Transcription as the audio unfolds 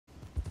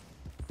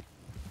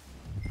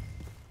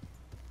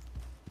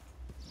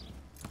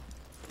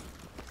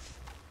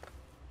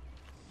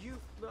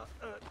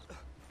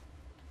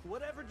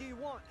Whatever do you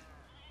want?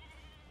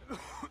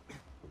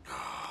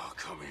 Oh,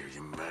 come here,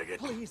 you maggot.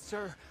 Please,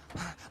 sir.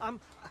 I'll...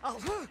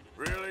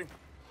 Really?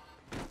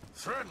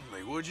 Threaten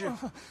me, would you?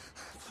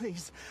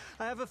 Please.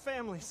 I have a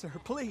family, sir.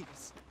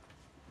 Please.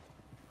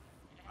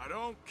 I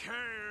don't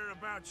care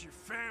about your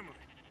family.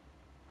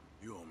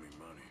 You owe me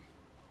money.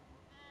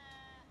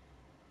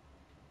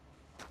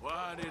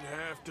 Why'd it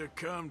have to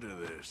come to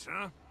this,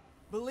 huh?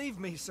 Believe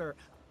me, sir.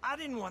 I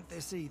didn't want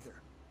this either.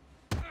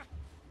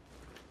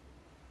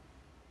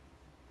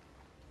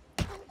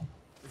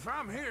 If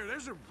I'm here,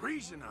 there's a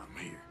reason I'm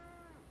here.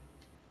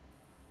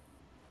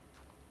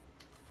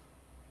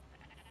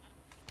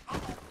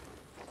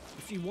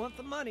 If you want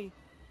the money,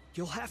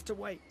 you'll have to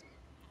wait.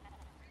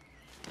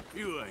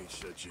 You ain't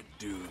such a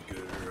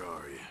do-gooder,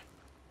 are you?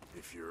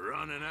 If you're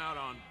running out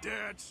on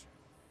debts...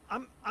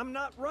 I'm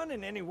not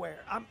running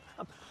anywhere.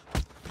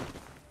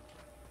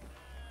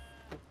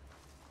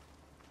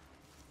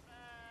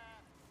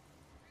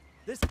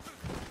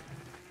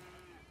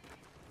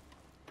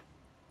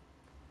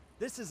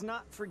 This is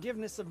not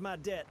forgiveness of my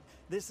debt.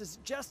 This is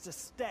just a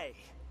stay.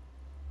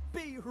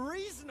 Be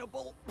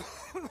reasonable.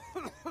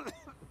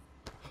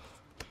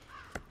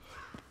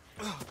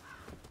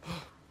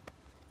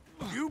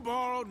 You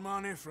borrowed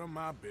money from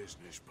my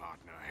business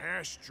partner,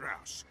 Herr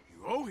Strauss.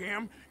 You owe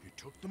him, you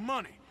took the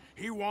money.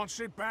 He wants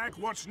it back.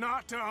 What's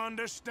not to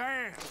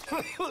understand?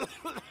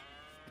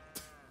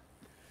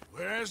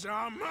 Where's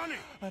our money?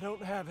 I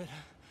don't have it.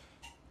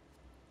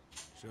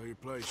 Sell your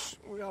place.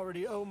 We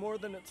already owe more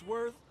than it's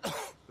worth.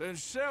 Then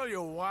sell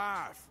your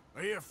wife,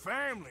 or your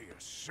family, or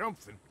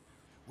something.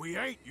 We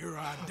ain't your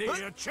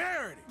idea of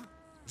charity.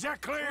 Is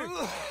that clear?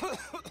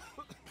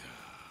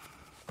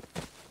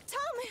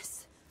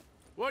 Thomas!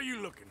 What are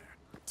you looking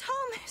at?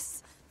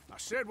 Thomas! I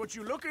said what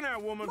you looking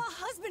at, woman. My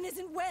husband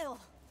isn't well.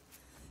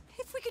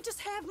 If we could just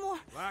have more...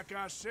 Like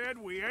I said,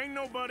 we ain't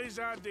nobody's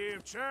idea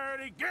of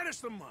charity. Get us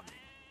the money.